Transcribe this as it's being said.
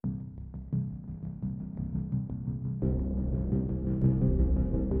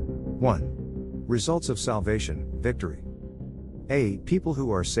1. Results of salvation, victory. A. People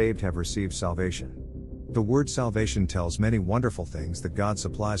who are saved have received salvation. The word salvation tells many wonderful things that God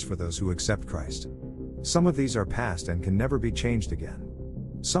supplies for those who accept Christ. Some of these are past and can never be changed again.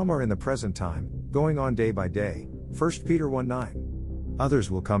 Some are in the present time, going on day by day, 1 Peter 1:9. Others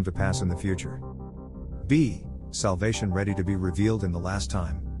will come to pass in the future. B. Salvation ready to be revealed in the last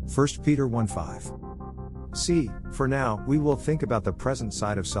time, 1 Peter 1:5. C. For now, we will think about the present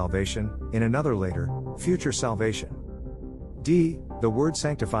side of salvation, in another later, future salvation. D. The word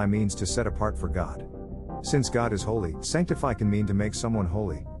sanctify means to set apart for God. Since God is holy, sanctify can mean to make someone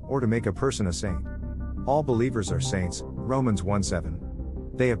holy, or to make a person a saint. All believers are saints, Romans 1:7.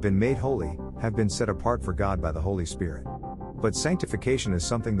 They have been made holy, have been set apart for God by the Holy Spirit. But sanctification is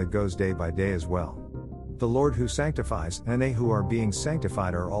something that goes day by day as well. The Lord who sanctifies, and they who are being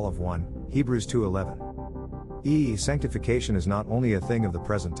sanctified are all of one, Hebrews 2:11. E. Sanctification is not only a thing of the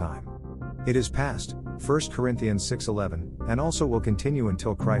present time. It is past, 1 Corinthians 6:11, and also will continue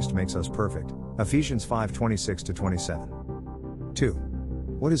until Christ makes us perfect, Ephesians 5:26-27. 2.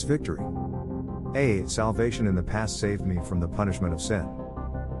 What is victory? A. Salvation in the past saved me from the punishment of sin.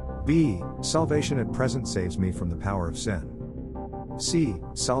 B. Salvation at present saves me from the power of sin. C.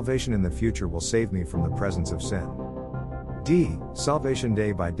 Salvation in the future will save me from the presence of sin. D. Salvation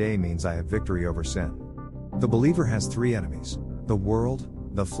day by day means I have victory over sin. The believer has three enemies: the world,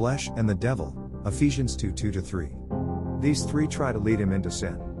 the flesh, and the devil, Ephesians 2:2-3. These three try to lead him into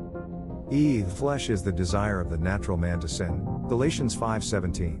sin. The flesh is the desire of the natural man to sin, Galatians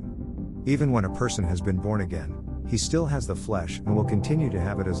 5:17. Even when a person has been born again, he still has the flesh and will continue to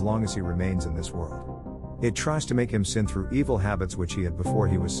have it as long as he remains in this world. It tries to make him sin through evil habits which he had before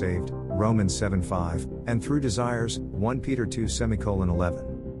he was saved, Romans 7:5, and through desires, 1 Peter 2:11.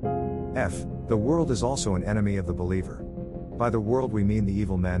 F. The world is also an enemy of the believer. By the world we mean the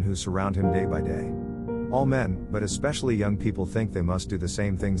evil men who surround him day by day. All men, but especially young people, think they must do the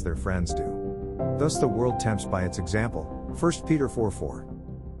same things their friends do. Thus the world tempts by its example, 1 Peter 4:4.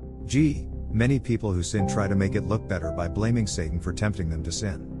 G. Many people who sin try to make it look better by blaming Satan for tempting them to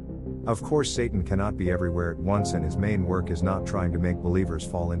sin. Of course, Satan cannot be everywhere at once, and his main work is not trying to make believers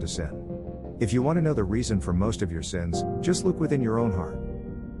fall into sin. If you want to know the reason for most of your sins, just look within your own heart.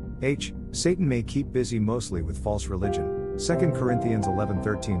 H. Satan may keep busy mostly with false religion, 2 Corinthians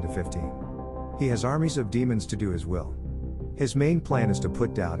 11:13-15. He has armies of demons to do his will. His main plan is to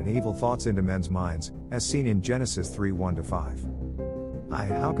put doubt and evil thoughts into men's minds, as seen in Genesis 3:1-5.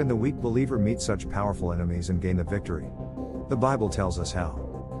 How can the weak believer meet such powerful enemies and gain the victory? The Bible tells us how.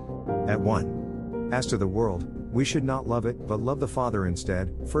 At 1. As to the world, we should not love it, but love the Father instead,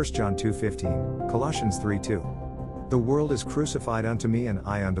 1 John 2:15, Colossians 3:2. The world is crucified unto me and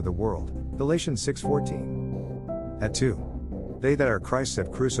I unto the world, Galatians 6:14. At 2. They that are Christ's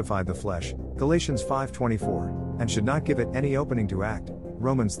have crucified the flesh, Galatians 5:24, and should not give it any opening to act,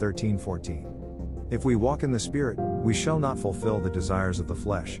 Romans 13:14. If we walk in the Spirit, we shall not fulfill the desires of the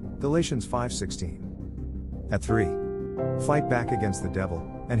flesh, Galatians 5:16. At 3. Fight back against the devil,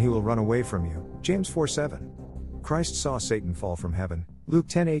 and he will run away from you, James 4:7. Christ saw Satan fall from heaven, Luke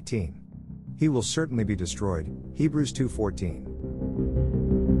 10:18. He will certainly be destroyed, Hebrews 2:14.